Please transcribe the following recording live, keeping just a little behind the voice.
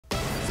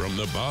From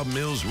the Bob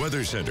Mills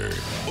Weather Center,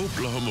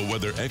 Oklahoma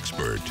weather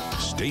expert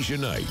Stacia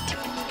Knight.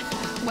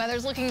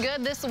 Weather's looking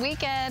good this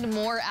weekend.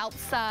 More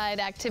outside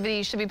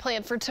activities should be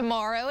planned for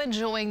tomorrow.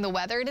 Enjoying the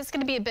weather. It is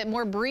going to be a bit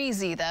more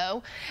breezy,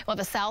 though. We'll have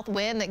a south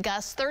wind that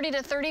gusts 30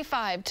 to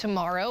 35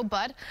 tomorrow.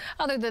 But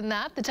other than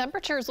that, the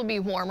temperatures will be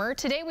warmer.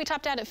 Today, we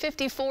topped out at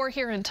 54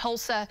 here in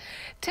Tulsa.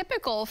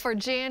 Typical for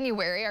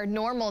January, our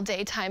normal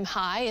daytime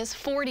high is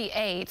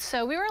 48.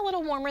 So we were a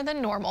little warmer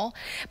than normal.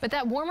 But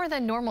that warmer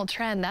than normal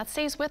trend, that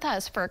stays with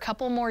us for a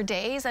couple more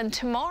days. And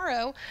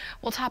tomorrow,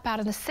 we'll top out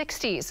in the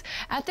 60s.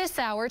 At this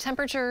hour,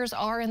 temperatures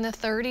are in the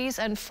 30s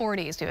and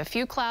 40s. We have a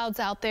few clouds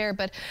out there,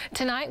 but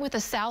tonight with the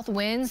south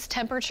winds,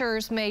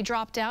 temperatures may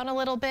drop down a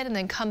little bit and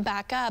then come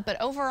back up. But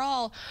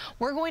overall,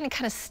 we're going to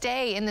kind of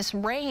stay in this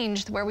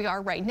range where we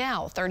are right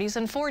now, 30s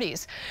and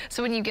 40s.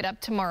 So when you get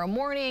up tomorrow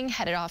morning,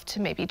 headed off to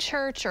maybe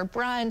church or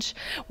brunch,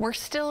 we're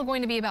still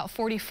going to be about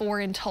 44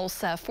 in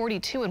Tulsa,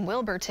 42 in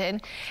Wilburton.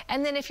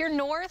 And then if you're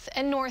north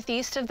and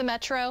northeast of the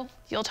metro,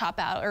 you'll top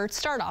out or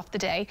start off the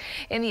day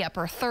in the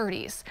upper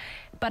 30s.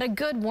 But a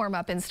good warm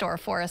up in store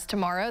for us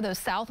tomorrow. Those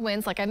south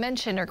winds, like I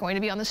mentioned, are going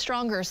to be on the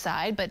stronger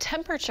side, but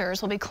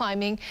temperatures will be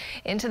climbing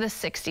into the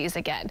 60s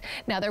again.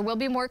 Now, there will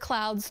be more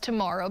clouds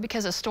tomorrow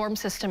because a storm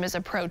system is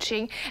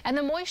approaching and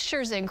the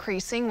moisture is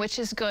increasing, which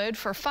is good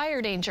for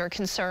fire danger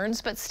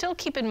concerns. But still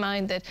keep in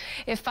mind that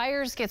if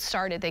fires get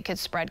started, they could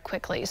spread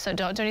quickly. So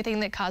don't do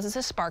anything that causes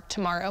a spark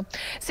tomorrow.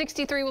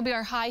 63 will be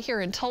our high here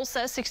in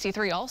Tulsa,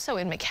 63 also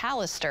in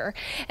McAllister.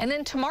 And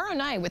then tomorrow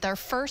night, with our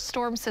first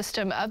storm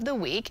system of the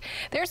week,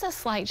 there's a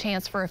slight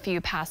chance for a few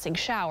passing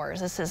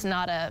showers. This is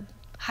not a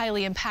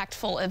highly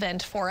impactful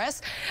event for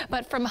us,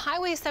 but from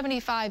Highway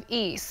 75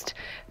 east,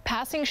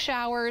 passing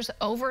showers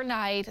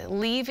overnight,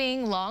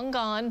 leaving long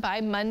gone by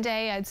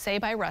Monday, I'd say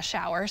by rush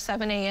hour,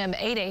 7 a.m.,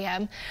 8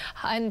 a.m.,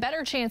 and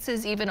better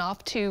chances even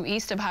off to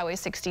east of Highway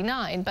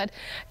 69. But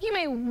you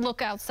may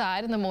look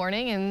outside in the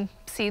morning and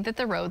see that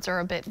the roads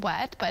are a bit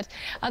wet, but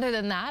other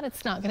than that,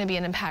 it's not going to be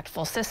an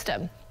impactful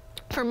system.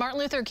 For Martin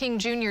Luther King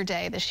Jr.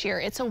 Day this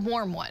year, it's a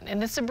warm one,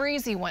 and it's a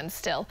breezy one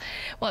still.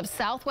 We'll have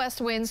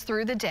southwest winds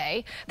through the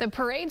day. The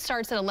parade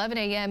starts at 11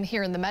 a.m.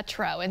 here in the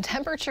metro, and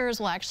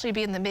temperatures will actually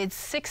be in the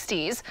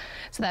mid-60s,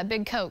 so that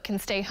big coat can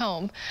stay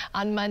home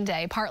on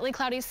Monday. Partly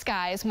cloudy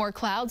skies, more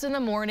clouds in the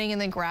morning, and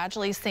then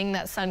gradually seeing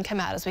that sun come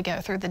out as we go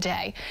through the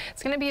day.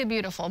 It's going to be a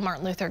beautiful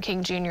Martin Luther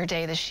King Jr.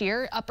 Day this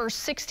year. Upper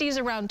 60s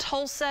around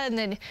Tulsa, and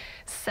then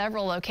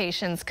several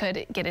locations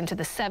could get into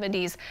the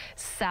 70s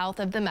south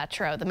of the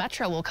metro. The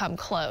metro will come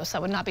close. I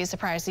would not be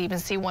surprised to even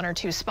see one or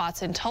two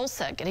spots in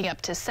Tulsa getting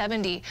up to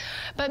 70.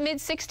 But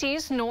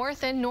mid-60s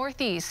north and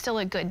northeast, still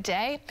a good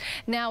day.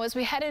 Now, as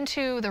we head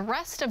into the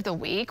rest of the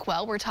week,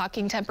 well, we're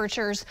talking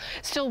temperatures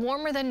still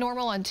warmer than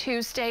normal on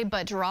Tuesday,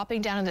 but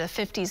dropping down into the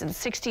 50s and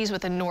 60s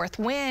with a north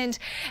wind.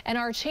 And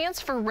our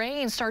chance for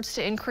rain starts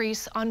to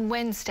increase on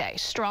Wednesday.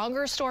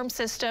 Stronger storm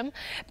system,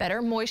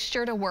 better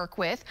moisture to work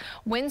with.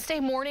 Wednesday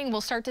morning, we'll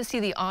start to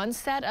see the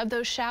onset of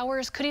those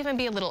showers. Could even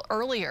be a little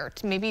earlier,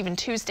 maybe even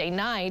Tuesday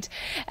night.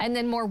 And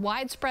then more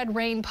widespread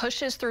rain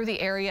pushes through the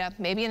area,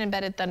 maybe an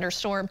embedded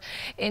thunderstorm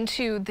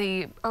into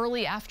the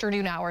early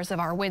afternoon hours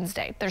of our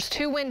Wednesday. There's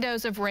two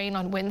windows of rain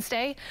on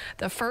Wednesday.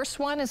 The first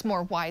one is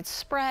more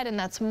widespread, and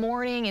that's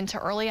morning into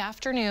early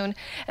afternoon.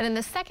 And then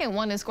the second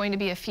one is going to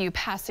be a few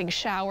passing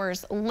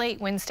showers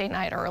late Wednesday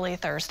night, early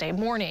Thursday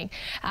morning.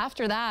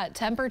 After that,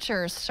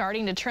 temperatures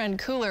starting to trend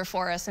cooler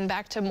for us and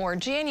back to more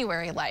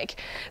January-like.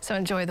 So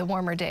enjoy the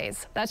warmer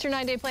days. That's your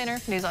 9-day planner.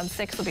 News on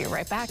 6 will be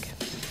right back.